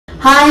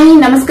Hi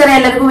ನಮಸ್ಕಾರ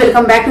ಎಲ್ಲರಿಗೂ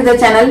welcome back to the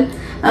channel.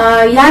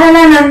 ಯಾರೆಲ್ಲ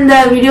ನಂದ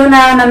ವಿಡಿಯೋನ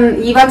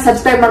ಇವಾಗ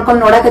ಸಬ್ಸ್ಕ್ರೈಬ್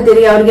ಮಾಡ್ಕೊಂಡು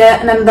ನೋಡಕತ್ತೀರಿ ಅವ್ರಿಗೆ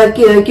ನಂದ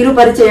ಕಿರು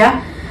ಪರಿಚಯ.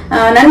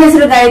 ನನ್ನ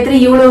ಹೆಸರು ಗಾಯತ್ರಿ,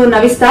 ಇವಳು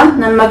ನವಿಸ್ತಾ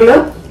ನನ್ನ ಮಗಳು.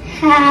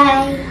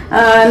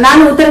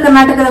 ನಾನು ಉತ್ತರ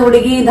ಕರ್ನಾಟಕದ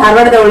ಹುಡುಗಿ,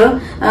 ಧಾರವಾಡದವಳು.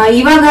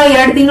 ಇವಾಗ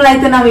 2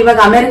 ತಿಂಗಳಾಯ್ತು ನಾವ್ ಇವಾಗ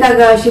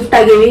ಅಮೆರಿಕಾಗ ಶಿಫ್ಟ್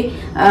ಆಗೇವಿ.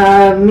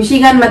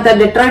 ಮಿಶಿಗನ್ ಮತ್ತೆ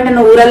ಡೆಟ್ರಾಯ್ಟ್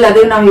ಅನ್ನೋ ಊರಲ್ಲಿ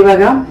ಅದೇವಿ ನಾವ್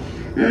ಇವಾಗ.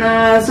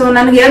 ಸೊ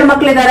ನನ್ಗೆ 2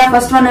 ಮಕ್ಳಿದಾರ.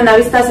 ಫಸ್ಟ್ ಒನ್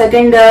ನವಿಸ್ತಾ,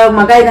 ಸೆಕೆಂಡ್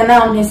ಮಗ ಇದಾನ,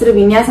 ಅವನ ಹೆಸರು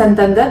ವಿನ್ಯಾಸ್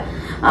ಅಂತಂದ.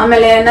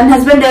 ಆಮೇಲೆ ನನ್ನ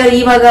ಹಸ್ಬೆಂಡ್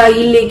ಇವಾಗ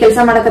ಇಲ್ಲಿ ಕೆಲಸ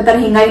ಮಾಡಕತ್ತಾರ,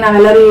 ಹಿಂಗಾಗಿ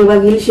ನಾವೆಲ್ಲರೂ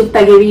ಇವಾಗ ಇಲ್ಲಿ ಶಿಫ್ಟ್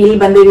ಆಗೇವಿ, ಇಲ್ಲಿ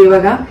ಬಂದೇವಿ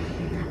ಇವಾಗ.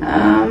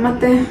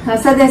 ಮತ್ತೆ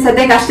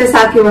ಸದ್ಯಕ್ಕೆ ಅಷ್ಟೇ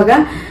ಸಾಕು ಇವಾಗ.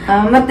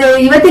 ಮತ್ತೆ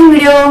ಇವತ್ತಿನ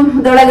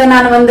ವಿಡಿಯೋದೊಳಗ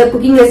ನಾನು ಒಂದು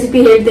ಕುಕಿಂಗ್ ರೆಸಿಪಿ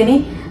ಹೇಳ್ತೀನಿ.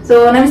 ಸೊ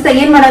ನಮಿಸ್ತಾ,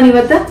 ಏನ್ ಮಾಡೋಣ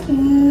ಇವತ್ತು?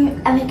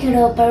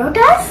 ಅವಕಾಡೋ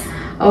ಪರೋಟಾಸ್.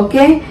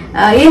 ಓಕೆ,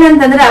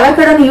 ಏನಂತಂದ್ರೆ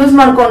ಅವಕಾಡೋನ ಯೂಸ್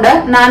ಮಾಡ್ಕೊಂಡ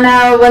ನಾನು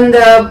ಒಂದ್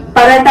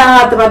ಪರಾಟ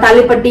ಅಥವಾ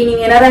ತಾಲಿಪಟ್ಟಿ,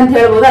 ನೀವ್ ಏನಾರ ಅಂತ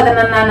ಹೇಳ್ಬೋದು,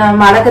 ಅದನ್ನ ನಾನು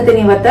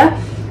ಮಾಡಕತ್ತೀನಿ ಇವತ್ತ.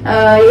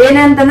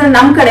 ಏನಂತಂದ್ರೆ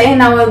ನಮ್ ಕಡೆ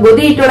ನಾವು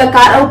ಗೋಧಿ ಹಿಟ್ಟೊಳಗ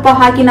ಖಾರ ಉಪ್ಪ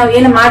ಹಾಕಿ ನಾವ್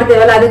ಏನ್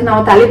ಮಾಡ್ತೇವಲ್ಲ ಅದಕ್ಕೆ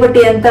ನಾವು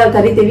ತಾಲಿಪಟ್ಟಿ ಅಂತ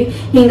ಕರಿತೀವಿ.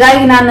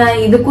 ಹಿಂಗಾಗಿ ನಾನು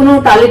ಇದಕ್ಕೂ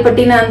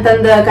ತಾಲಿಪಟ್ಟಿನ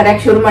ಅಂತಂದ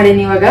ಕರೆಯಕ್ ಶುರು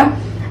ಮಾಡೀನಿ ಇವಾಗ.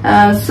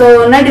 ಸೊ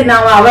ನಡ್ರಿ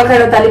ನಾವು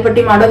ಅವಕಾಡೋ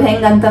ತಾಲಿಪಟ್ಟಿ ಮಾಡೋದು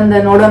ಹೆಂಗ್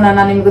ಅಂತಂದ ನೋಡೋಣ.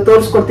 ನಾನು ನಿಮ್ಗೆ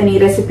ತೋರಿಸ್ಕೊಡ್ತೀನಿ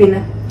ಈ ರೆಸಿಪಿನ.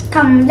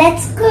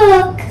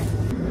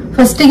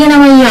 ಫಸ್ಟ್ ಗೆ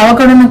ನಾವು ಈ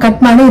ಅವಕಾಡೋನ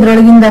ಕಟ್ ಮಾಡಿ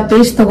ಇದ್ರೊಳಗಿಂದ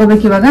ಪೇಸ್ಟ್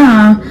ತಗೋಬೇಕು ಇವಾಗ.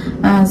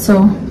 ಸೊ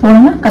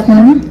ನೋಡೋಣ, ಕಟ್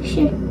ಮಾಡೋಣ.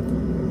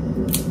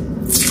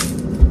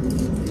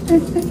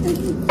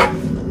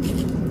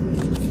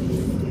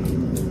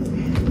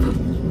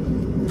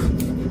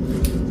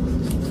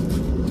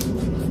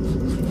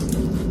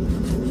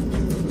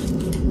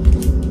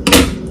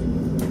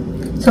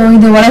 ಸೊ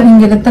ಇದು ಒಳಗೆ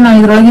ಹಿಂಗಿರುತ್ತೆ, ನಾವು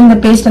ಇದ್ರೊಳಗಿಂದ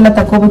ಪೇಸ್ಟ್ ಎಲ್ಲ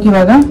ತಕೋಬೇಕು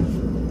ಇವಾಗ.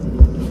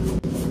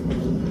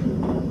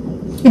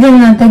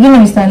 ಇದನ್ನ ತೆಗಿ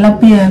ನಮಿಸ್ತಾ, ಎಲ್ಲ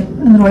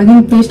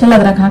ಅದ್ರೊಳಗಿನ ಪೇಸ್ಟ್ ಎಲ್ಲ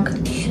ಅದ್ರಾಗ ಹಾಕ.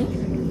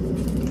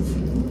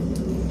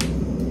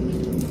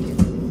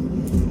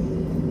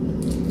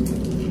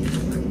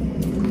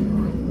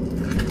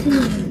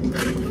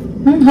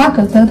 ಹಾಕ,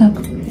 ತೆಗ್ದು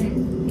ಹಾಕು.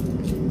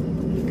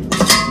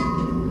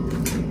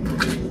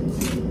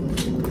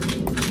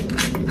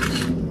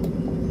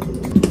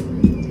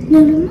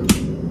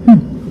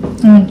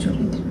 ಒಂಚೂರು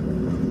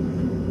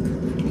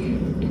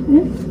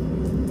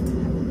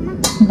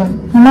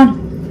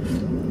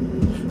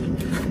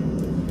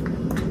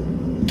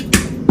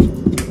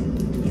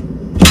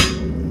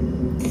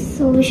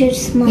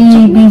ಈ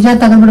ಬೀಜ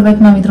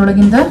ತಗೊಂಡ್ಬಿಡ್ಬೇಕು ನಾವ್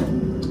ಇದ್ರೊಳಗಿಂದ.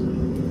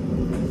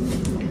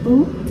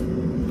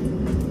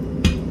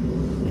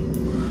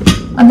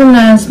 ಅದನ್ನ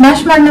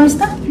ಸ್ಮ್ಯಾಶ್ ಮಾಡಿ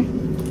ನಮಿಸ್ತಾ.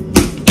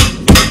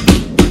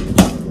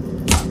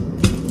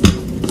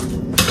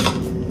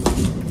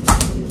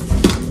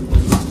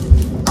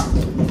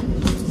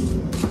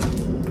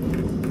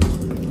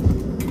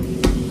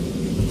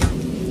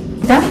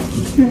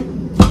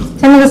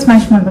 ಚೆನ್ನಾಗಿ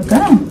ಸ್ಮ್ಯಾಶ್ ಮಾಡ್ಬೇಕಾ?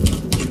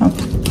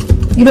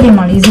 ಇದ್ರಲ್ಲಿ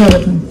ಮಾಡಿ, ಈಸಿ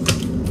ಆಗುತ್ತೆ.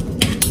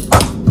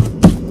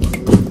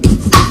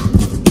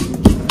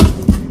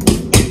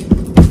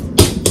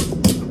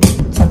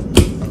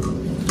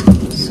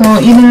 ಸೊ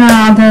ಇದನ್ನ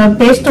ಅದ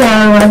ಪೇಸ್ಟ್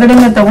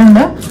ಒಳಗಡೆಯಿಂದ ತಗೊಂಡ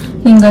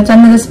ಹಿಂಗ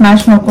ಚೆನ್ನಾಗಿ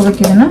ಸ್ಮ್ಯಾಶ್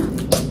ಮಾಡ್ಕೋಬೇಕು.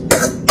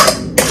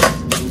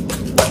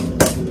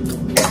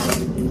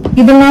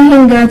 ಇದನ್ನ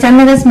ಹಿಂಗ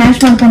ಚೆನ್ನಾಗಿ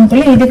ಸ್ಮ್ಯಾಶ್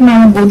ಮಾಡ್ಕೊಂಡ್ಕೊಳ್ಳಿ. ಇದಕ್ಕೆ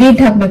ನಾವು ಗೋಧಿ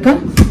ಹಿಟ್ಟು ಹಾಕ್ಬೇಕ.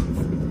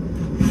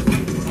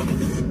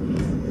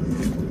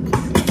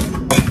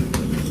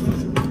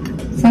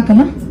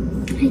 ಸಾಕಲ್ಲ?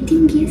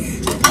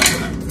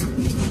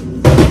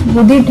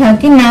 ಗೋಧಿ ಹಿಟ್ಟು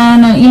ಹಾಕಿ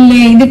ನಾನು ಇಲ್ಲಿ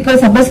ಇದಕ್ಕೆ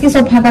ಸಬ್ಬಸ್ಗಿ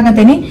ಸೊಪ್ಪು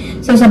ಹಾಕಾಕತ್ತೀನಿ.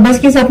 ಸೊ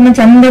ಸಬ್ಬಸ್ಗಿ ಸೊಪ್ಪನ್ನ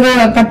ಚಂದಾಗ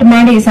ಕಟ್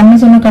ಮಾಡಿ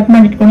ಸಣ್ಣ ಕಟ್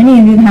ಮಾಡಿ ಇಟ್ಕೊಂಡಿನಿ.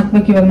 ಇದನ್ನ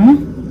ಹಾಕ್ಬೇಕು ಇವಾಗ ನಾವು.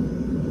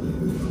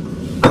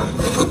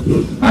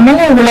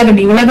 ಆಮೇಲೆ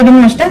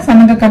ಉಳ್ಳಾಗಡ್ಡಿನೂ ಅಷ್ಟೇ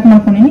ಸಣ್ಣಗ ಕಟ್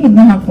ಮಾಡ್ಕೊಂಡಿನಿ,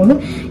 ಇದನ್ನ ಹಾಕ್ಬೋದು.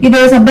 ಇದು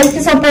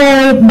ಸಬ್ಬಸ್ಗಿ ಸೊಪ್ಪು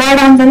ಬೇಡ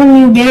ಅಂತಂದ್ರೆ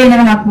ನೀವು ಬೇರೆ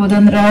ಏನಾರ ಹಾಕ್ಬೋದು,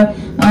 ಅಂದ್ರ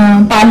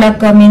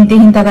ಪಾಲಕ್, ಮೆಂತಿ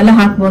ಇಂಥದೆಲ್ಲ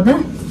ಹಾಕ್ಬೋದು.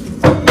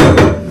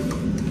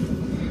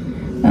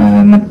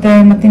 ಮತ್ತೆ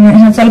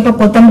ಸ್ವಲ್ಪ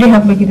ಕೊತ್ತಂಬರಿ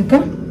ಹಾಕ್ಬೇಕು ಇದಕ್ಕ.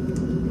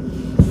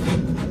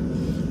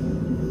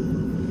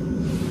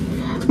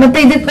 ಮತ್ತೆ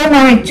ಇದಕ್ಕ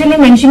ನಾವು ಆಕ್ಚುಲಿ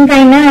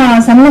ಮೆಣಸಿನ್ಕಾಯಿನ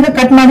ಸಣ್ಣಗ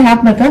ಕಟ್ ಮಾಡಿ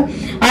ಹಾಕ್ಬೇಕ.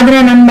 ಆದ್ರೆ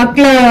ನನ್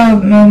ಮಕ್ಳ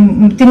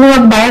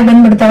ತಿನ್ನುವಾಗ ಬಾಯಾಗ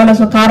ಬಂದ್ಬಿಡ್ತಾವಲ್ಲ,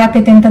 ಸೊ ಖಾರ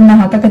ಆಕೈತಿ ಅಂತ ನಾ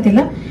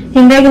ಹಾಕಕತ್ತಿಲ್ಲ.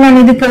 ಹಿಂಗಾಗಿ ನಾನು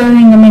ಇದಕ್ಕ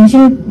ಹಿಂಗ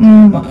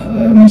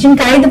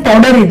ಮೆಣಸಿನ್ಕಾಯಿದ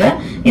ಪೌಡರ್ ಇದೆ,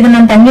 ಇದು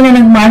ನನ್ನ ತಂಗಿ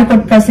ನನಗ್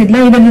ಮಾಡಿಕೊಟ್ಟು ಕಳ್ಸಿದ್ಲ.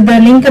 ಇದ್ರದ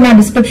ಲಿಂಕ್ ನಾ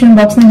ಡಿಸ್ಕ್ರಿಪ್ಷನ್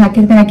ಬಾಕ್ಸ್ ನಾಗ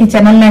ಹಾಕಿರ್ತೀನಿ, ಆಕಿ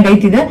ಚಾನಲ್ ನಾಗ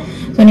ಐತಿದೆ.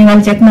 ಸೊ ನೀವ್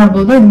ಅಲ್ಲಿ ಚೆಕ್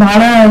ಮಾಡ್ಬೋದು. ಇದು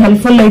ಬಹಳ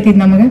ಹೆಲ್ಪ್ಫುಲ್ ಐತಿದ್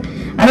ನಮಗೆ.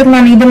 ಅದಕ್ಕೆ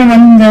ನಾನು ಇದನ್ನ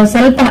ಒಂದ್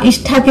ಸ್ವಲ್ಪ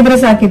ಇಷ್ಟ ಹಾಕಿದ್ರೆ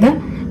ಸಾಕಿದೆ,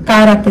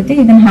 ಖಾರ ಆಗ್ತೈತಿ.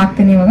 ಇದನ್ನ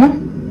ಹಾಕ್ತೀನಿ ಇವಾಗ.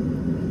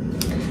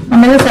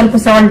 ಆಮೇಲೆ ಸ್ವಲ್ಪ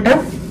ಸಾಲ್ಟ್,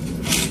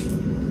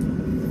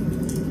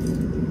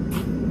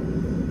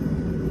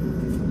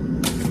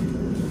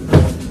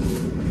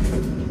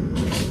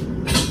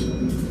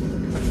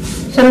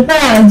 ಸ್ವಲ್ಪ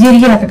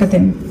ಜೀರಿಗೆ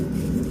ಹಾಕಕತ್ತೇನೆ.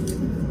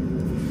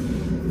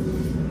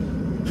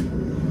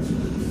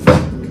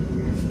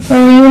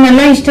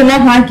 ಇವನ್ನೆಲ್ಲ ಇಷ್ಟೆಲ್ಲ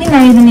ಹಾಕಿ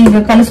ನಾವು ಇದನ್ನ ಈಗ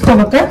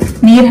ಕಲಸ್ಕೋಬೇಕ.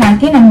 ನೀರ್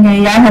ಹಾಕಿ ನಮ್ಗೆ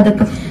ಯಾವ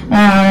ಹದಕ್ಕೆ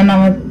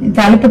ನಾವು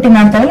ತಾಲಿಪಟ್ಟಿ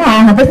ಮಾಡ್ತಾವಲ್ಲ ಆ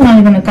ಹದಕ್ಕೆ ನಾವು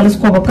ಇದನ್ನ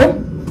ಕಲಸ್ಕೋಬೇಕು.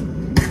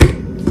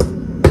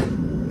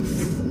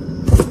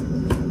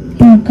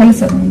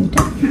 ಕಲಸೋದು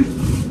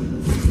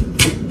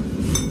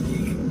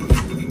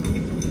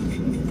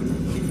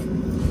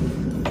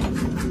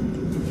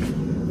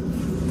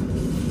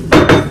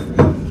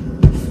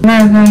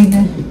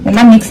ಎಲ್ಲ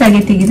ಮಿಕ್ಸ್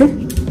ಆಗೈತಿ. ಇದು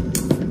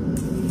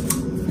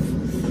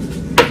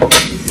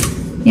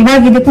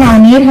ಇವಾಗ ಇದಕ್ಕೆ ನಾವು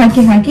ನೀರ್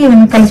ಹಾಕಿ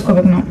ಇದನ್ನ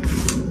ಕಲಿಸ್ಕೋಬೇಕು ನಾವು.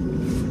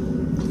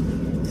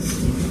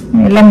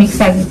 ಎಲ್ಲ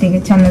ಮಿಕ್ಸ್ ಆಗೈತಿ ಈಗ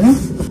ಚಂದದ.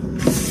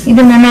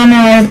 ಇದನ್ನ ನಾನು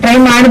ಟ್ರೈ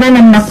ಮಾಡ್ದೆ,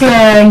 ನನ್ನ ಮಕ್ಳು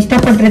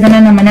ಇಷ್ಟಪಟ್ರು ಇದನ್ನ,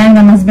 ನಮ್ಮ ಮನ್ಯಾಗ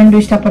ನಮ್ಮ ಹಸ್ಬೆಂಡ್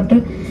ಇಷ್ಟಪಟ್ರು.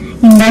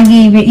 ಹಿಂಗಾಗಿ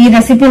ಈ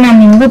ರೆಸಿಪಿ ನಾನು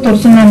ನಿಮ್ಗೂ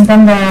ತೋರ್ಸೋಣ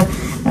ಅಂತಂದ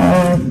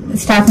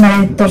ಸ್ಟಾರ್ಟ್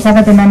ಮಾಡಿ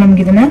ತೋರ್ಸಾಕತ್ತೆ ನಾನು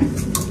ನಿಮ್ಗೆ. ಇದನ್ನ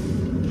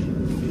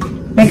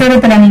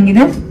ಬೇಕಾಗತ್ತಲ್ಲ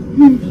ನಿಂಗಿದು?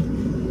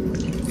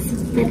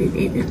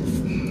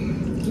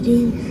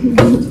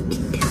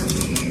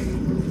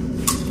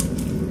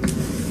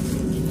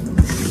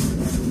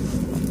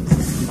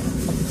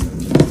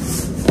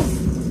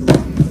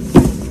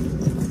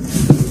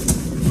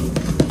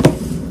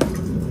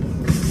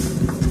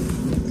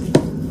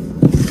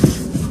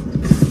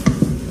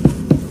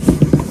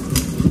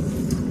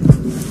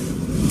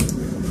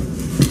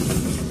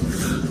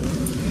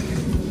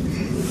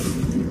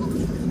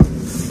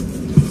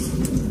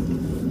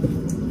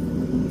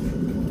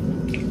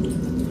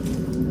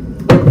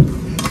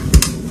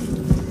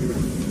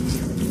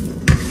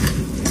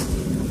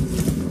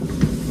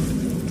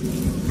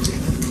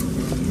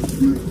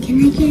 Can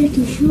I get a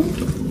tissue?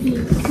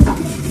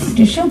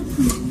 Tissue?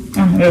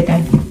 Wait.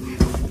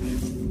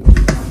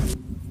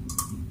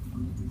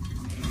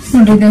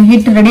 ನೋಡ್ರಿ ಇದು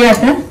ಹಿಟ್ಟು ರೆಡಿ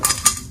ಆತ,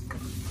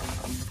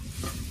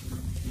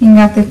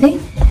 ಹಿಂಗಾಗ್ತೈತಿ.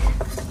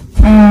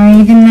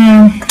 ಇದನ್ನ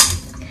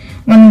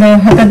ಒಂದು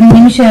 10-15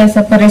 ನಿಮಿಷ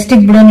ಸ್ವಲ್ಪ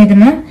ರೆಸ್ಟಿಗೆ ಬಿಡೋಣ.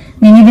 ಇದನ್ನ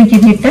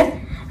ನೆನಿಬೇಕಿದ್ ಹಿಟ್ಟು,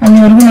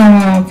 ಅಲ್ಲಿವರೆಗೂ ನಾವು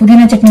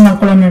ಪುದೀನ ಚಟ್ನಿ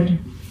ಮಾಡ್ಕೊಳ್ಳೋಣ. ನೋಡ್ರಿ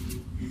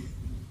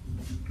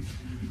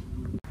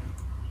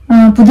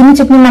ಪುದೀನ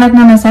ಚಟ್ನಿ ಮಾಡಕ್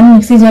ನಾನು ಸಣ್ಣ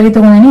ಮಿಕ್ಸಿ ಜಾರಿ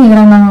ತಗೊಂಡಿನಿ.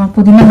 ಇದ್ರಾಗ ನಾವು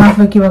ಪುದೀನ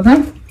ಹಾಕ್ಬೇಕು. ಇವಾಗ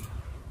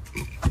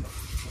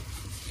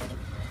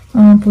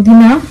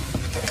ಪುದೀನ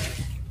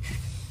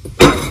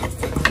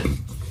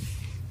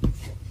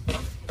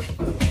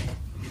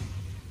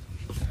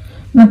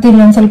ಮತ್ತೆ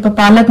ಇಲ್ಲೊಂದ್ ಸ್ವಲ್ಪ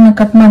ಪಾಲಕ್ನ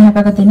ಕಟ್ ಮಾಡಿ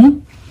ಹಾಕಾಕತ್ತೀನಿ.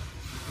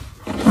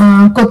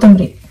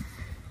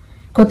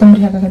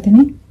 ಕೊತ್ತಂಬರಿ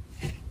ಹಾಕಾಕತ್ತೀನಿ.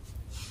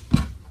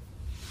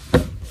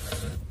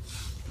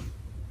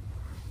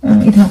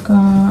 ಇದು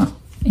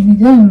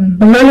ಏನಿದೆ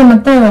ಬೆಳ್ಳುಳ್ಳಿ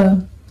ಮತ್ತೆ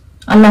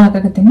ಅಲ್ಲ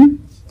ಹಾಕಾಕತ್ತೀನಿ.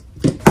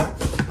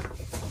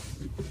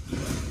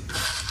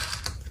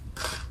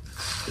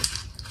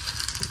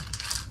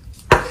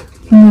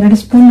 ಒಂದು 2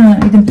 ಸ್ಪೂನ್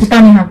ಇದನ್ನ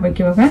ಪುಟಾಣಿ ಹಾಕ್ಬೇಕು.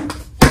 ಇವಾಗ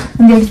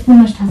 1-2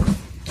 ಸ್ಪೂನ್ ಅಷ್ಟು ಹಾಕಿ.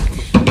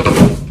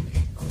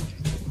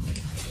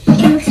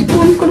 2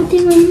 ಸ್ಪೂನ್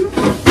ಕೊಡ್ತೀವಿ.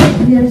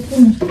 2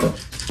 ಸ್ಪೂನ್ ಅಷ್ಟು.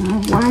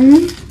 1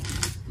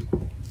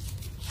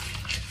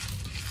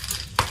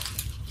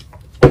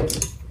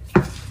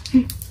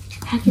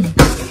 ಹಾಕಿದೆ.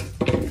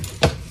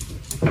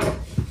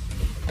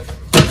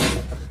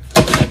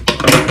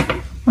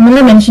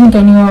 ಆಮೇಲೆ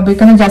ಮೆಣಸಿನ್ಕಾಯಿ ನೀವು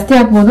ಬೇಕಂದ್ರೆ ಜಾಸ್ತಿ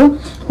ಹಾಕ್ಬೋದು,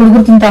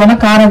 ಹುಡುಗರು ತಿಂತಾವಲ್ಲ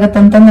ಖಾರ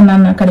ಆಗತ್ತಂತಂದು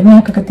ನಾನು ಕಡಿಮೆ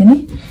ಹಾಕಕತ್ತೀನಿ.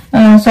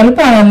 ಸ್ವಲ್ಪ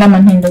ಎಲ್ಲ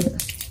ಮಣ್ಣು ಹಿಂಡೋದು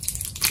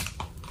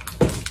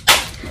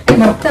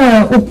ಮತ್ತ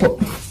ಉಪ್ಪು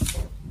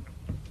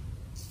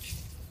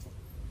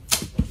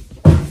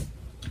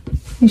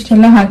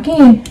ಇಷ್ಟೆಲ್ಲ ಹಾಕಿ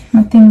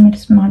ಮತ್ತೇನು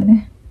ಮಿಕ್ಸ್ ಮಾಡಿದೆ.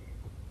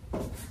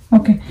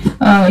 ಓಕೆ,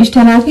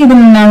 ಇಷ್ಟೆಲ್ಲ ಹಾಕಿ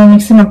ಇದನ್ನ ನಾವು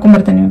ಮಿಕ್ಸಿ ಮಾಡ್ಕೊಂಡ್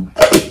ಬರ್ತೇನೆ.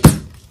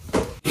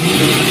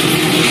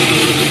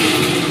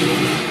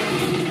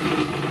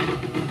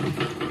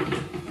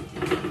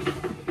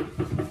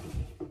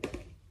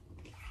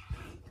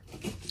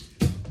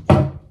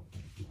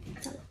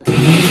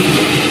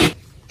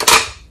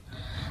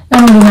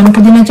 ನೋಡಿ ನನ್ನ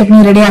ಪುದೀನ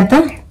ಚಟ್ನಿ ರೆಡಿ ಆಯ್ತಾ.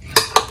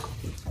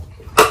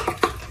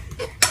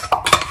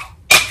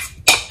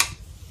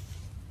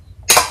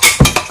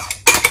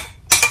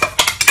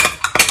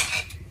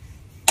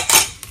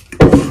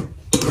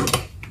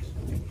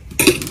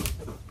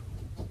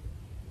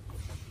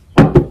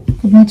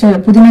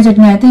 ಪುದೀನ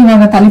ಚಟ್ನಿ ಆಯ್ತು.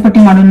 ಇವಾಗ ತಾಲಿಪಟ್ಟಿ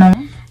ಮಾಡೋಣ.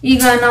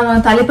 ನಾವು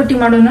ತಾಲಿಪಟ್ಟಿ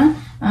ಮಾಡೋಣ.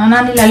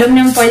 ನಾನಿಲ್ಲಿ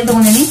ಅಲ್ಯೂಮಿನಿಯಂ ಫಾಯಿಲ್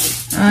ತಗೊಂಡಿನಿ.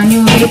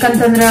 ನೀವು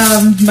ಬೇಕಂತಂದ್ರ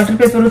ಬಟರ್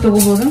ಪೇಪರ್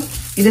ತಗೋಬಹುದು.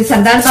 ಇದು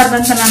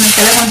ಸರ್ದಾಡ್ಬಾರ್ದಂತ ನಾನು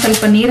ಕೆಳಗೆ ಒಂದ್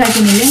ಸ್ವಲ್ಪ ನೀರ್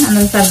ಹಾಕಿನಿ,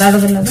 ಅಂದ್ರೆ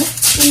ಸರ್ದಾಡೋದಿಲ್ಲ ಅದು.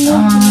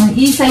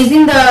 ಈ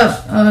ಸೈಜಿಂದ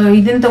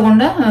ಇದನ್ನ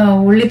ತಗೊಂಡ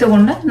ಉಳ್ಳಿ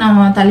ತಗೊಂಡ ನಾವು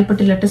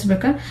ತಾಲಿಪಟ್ಟಿ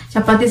ಲಟ್ಟಿಸ್ಬೇಕ.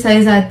 ಚಪಾತಿ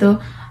ಸೈಜ್ ಆಯ್ತು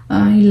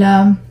ಇಲ್ಲ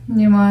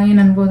ನೀವು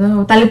ಏನ್ ಅನ್ಬೋದು,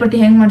 ತಾಲಿಪಟ್ಟಿ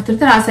ಹೆಂಗ್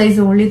ಮಾಡ್ತಿರ್ತಾರೆ ಆ ಸೈಜ್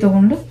ಉಳ್ಳಿ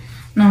ತಗೊಂಡು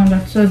ನಾವು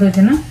ಲಟ್ಸೋದು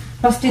ಇದನ್ನ.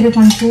 ಫಸ್ಟ್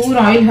ಇದಕ್ಕೆ ಒಂಚೂರು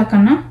ಆಯಿಲ್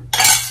ಹಾಕೋಣ.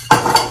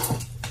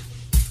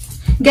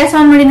 ಗ್ಯಾಸ್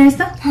ಆನ್ ಮಾಡಿ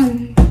ನೈಸ್ತಾ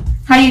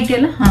ಹೈ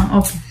ಇಟ್ಟಿಯಲ್ಲ. ಹಾ,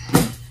 ಓಕೆ.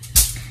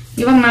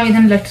 ಇವಾಗ ನಾವ್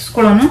ಇದನ್ನ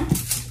ಲಟ್ಟಿಸ್ಕೊಳ್ಳೋಣ.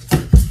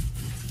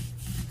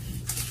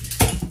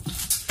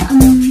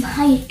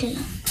 ಹೈ ಇಟ್ಟಿಲ್ಲ.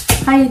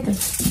 ಹೈ ಇತ್ತು.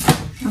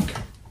 ಓಕೆ.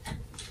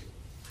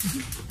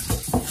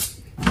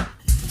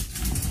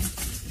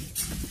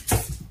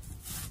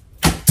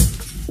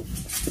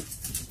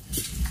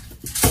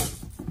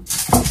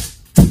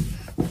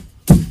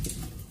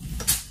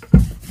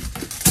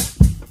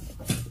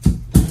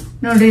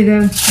 ನೋಡ್ರಿ ಇದು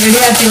ರೆಡಿ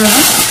ಆಯ್ತು. ಇವಾಗ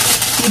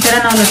ಈ ತರ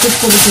ನಾವು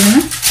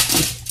ಲಟ್ಟಿಸ್ಕೊಳ್ತೀವಿ.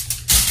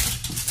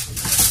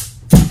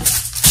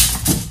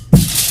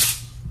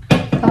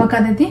 ತವಾ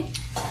ಕಾದೈತಿ.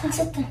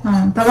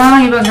 ತವಾ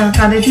ಇವಾಗ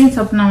ಕಾದೈತಿ.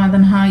 ಸ್ವಲ್ಪ ನಾವು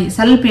ಅದನ್ನ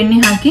ಸ್ವಲ್ಪ ಎಣ್ಣೆ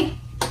ಹಾಕಿ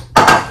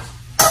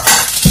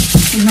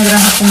ಇದನ್ನ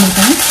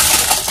ಹಾಕೊಂಡ್ಬಿಡ್ತೇನೆ.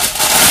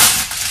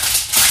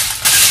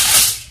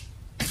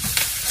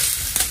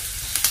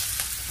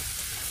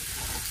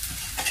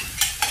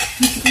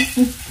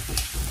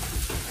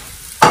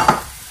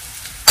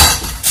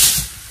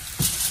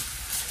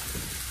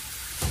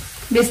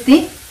 ಬೇಸ್ತಿ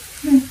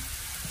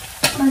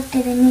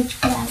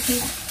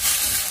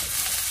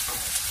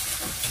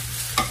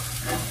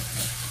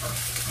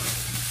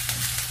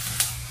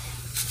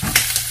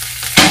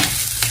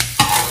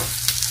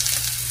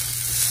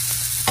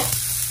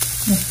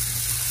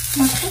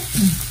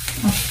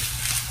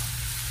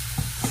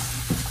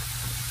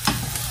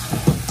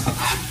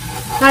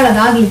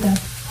ಕಾಳದಾಗ್ಲಿ ತಾ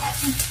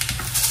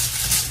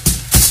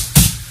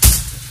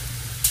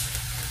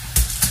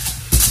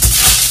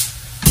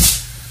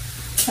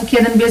ಓಕೆ.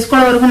 ಅದನ್ನ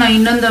ಬೇಯಿಸ್ಕೊಳ್ಳೋವರೆಗೂ ನಾವು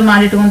ಇನ್ನೊಂದು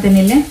ಮಾಡಿಟ್ಕೊಂತೀನಿ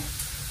ಇಲ್ಲಿ.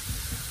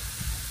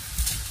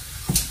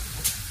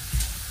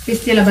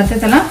 ಬಿಸಿ ಎಲ್ಲ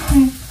ಬರ್ತೈತಲ್ಲ.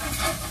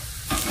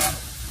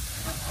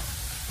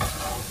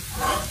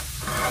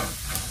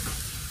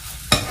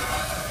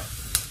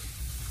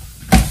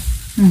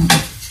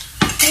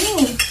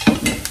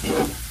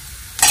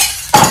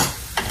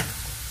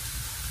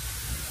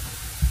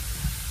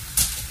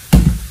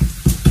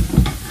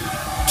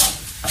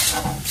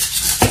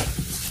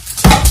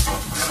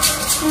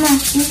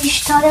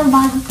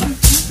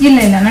 ಇಲ್ಲ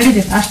ಇಲ್ಲ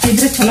ನಡೀತೈತೆ,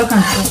 ಅಷ್ಟಿದ್ರೆ ಚಲೋ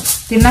ಕಾಣ್ತದೆ,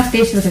 ತಿನ್ನಕ್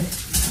ಟೇಸ್ಟ್ ಇರ್ತೈತಿ.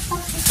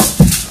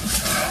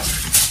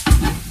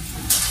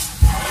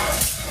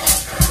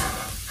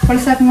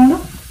 ಹೊಳ್ಸಾಕ್ ನೋಡು.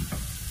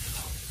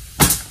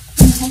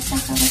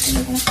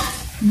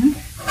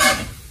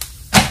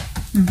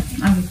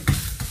 ಆಗಿತ್ತು.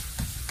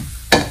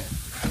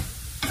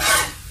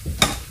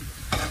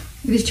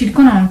 ಇದಿಷ್ಟು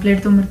ಹಿಡ್ಕೊ, ನಾನು ಒಂದು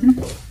ಪ್ಲೇಟ್ ತೊಗೊಂಬರ್ತೀನಿ.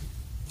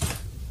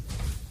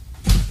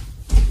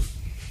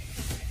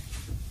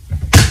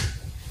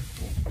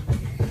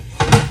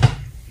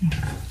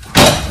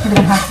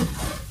 ಹಾಕು.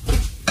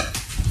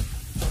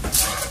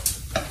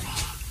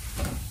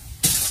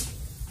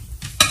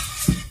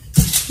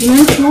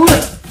 ಇನ್ನೊಂದು ಚೂರು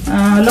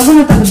ಲಘುನ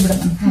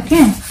ತೆಗೆದ್ಬಿಡೋಣ. ಓಕೆ.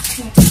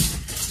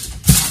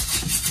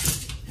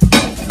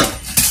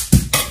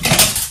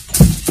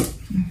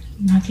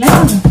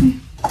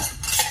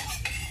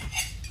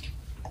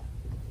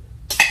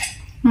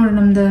 ನೋಡಿ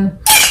ನಮ್ದು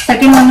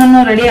ಸೆಕೆಂಡ್ ಒನ್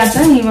ರೆಡಿ ಆತ.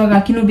 ಇವಾಗ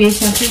ಅಕ್ಕಿನೂ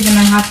ಬೇಯಿಸಿ ಹಾಕಿ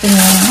ಇದನ್ನ ಹಾಕ್ತೇನೆ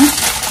ನಾನು.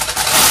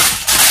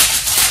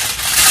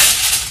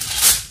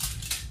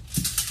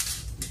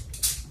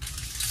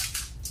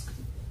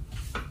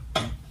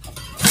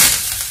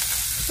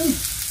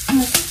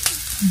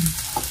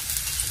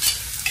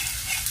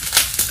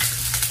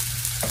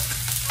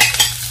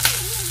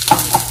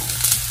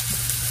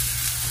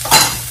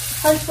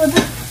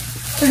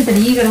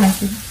 ಈ ಕಡೆ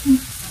ಹಾಕಿದ್ರು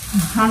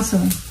ಹಾಸು.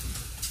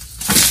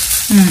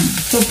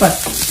 ಸೂಪರ್.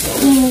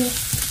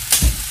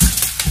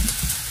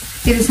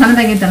 ಇದು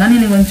ಸಣ್ಣದಾಗೈತಲ್ಲ,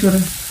 ನಿನಗೊಂಚೂರು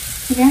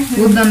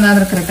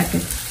ಉದ್ದಂದಾದ್ರೆ ಕರೆಕ್ಟ್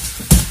ಆಕೈತಿ.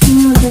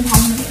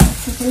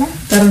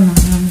 ತರುಣ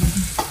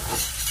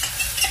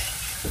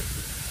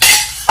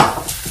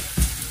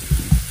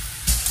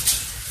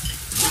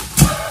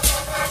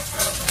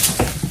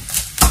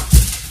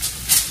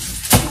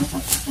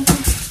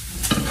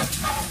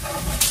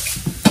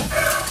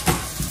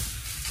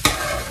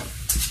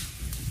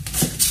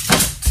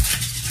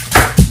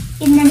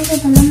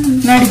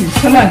ನಡೀತದೆ,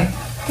 ಚಲೋ ಆಗಿ.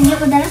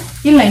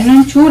 ಇಲ್ಲ,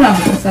 ಇನ್ನೊಂದು ಚೂರು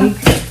ಆಗುತ್ತೆ. ಸ್ವಲ್ಪ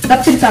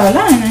ತಪ್ಪಿರ್ತಾವಲ್ಲ,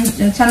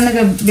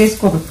 ಚೆನ್ನಾಗಿ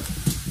ಬೇಯಿಸ್ಕೋಬೇಕು.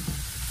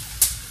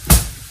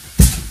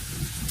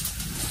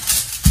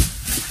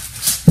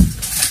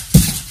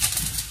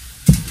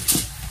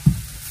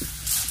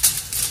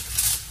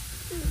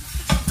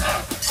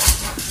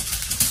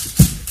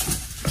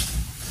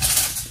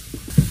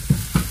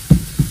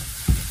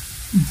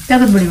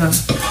 ತೆಗೆದ್ಬಿಡಿ. ಇವಾಗ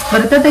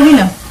ಬರುತ್ತೆ,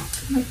 ತೆಗಿಲ್ಲ.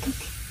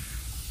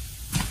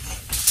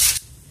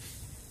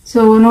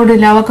 ಸೊ ನೋಡ್ರಿ,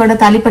 ಅವಕಾಡೋ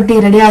ತಾಲಿಪಟ್ಟಿ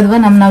ರೆಡಿ ಆದ್ವ.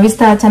 ನಮ್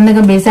ನವಿಸ್ತಾ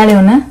ಚೆನ್ನಾಗ ಬೇಸಾಳೆ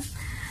ಅವನ್ನ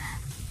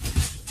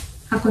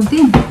ಹಾಕೊಂತಿ.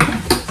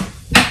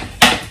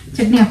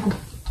 ಚಟ್ನಿ ಹಾಕು.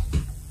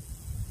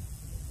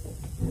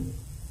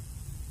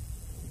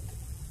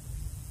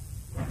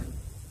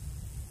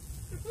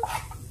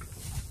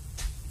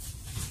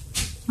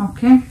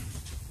 ಓಕೆ.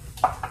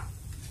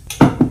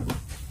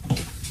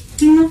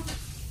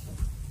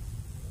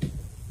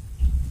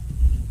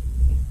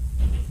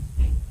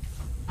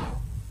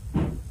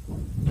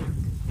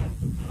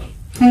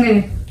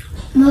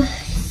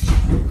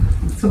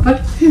 ಸೂಪರ್.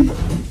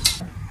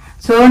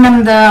 ಸೊ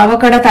ನಮ್ದು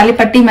ಅವಕಾಡೋ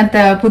ತಾಲಿಪಟ್ಟಿ ಮತ್ತ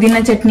ಪುದೀನ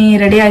ಚಟ್ನಿ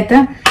ರೆಡಿ ಆಯ್ತ.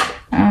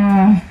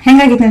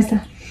 ಹೆಂಗಾಗಿತ್ತು ಅನ್ಸ?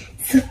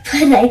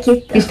 ಸೂಪರ್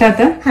ಆಗಿತ್ತು. ಇಷ್ಟ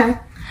ಆಯ್ತು?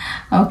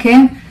 ಓಕೆ.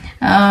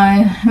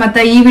 ಮತ್ತ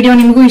ಈ ವಿಡಿಯೋ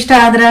ನಿಮಗೂ ಇಷ್ಟ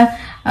ಆದ್ರ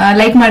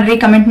ಲೈಕ್ ಮಾಡ್ರಿ,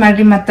 ಕಮೆಂಟ್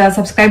ಮಾಡ್ರಿ, ಮತ್ತ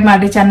ಸಬ್ಸ್ಕ್ರೈಬ್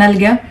ಮಾಡ್ರಿ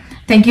ಚಾನಲ್ಗೆ.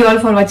 Thank you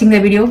all for watching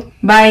the video.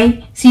 Bye.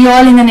 C you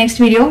all in the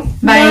next video.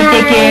 Bye.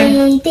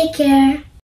 Take care.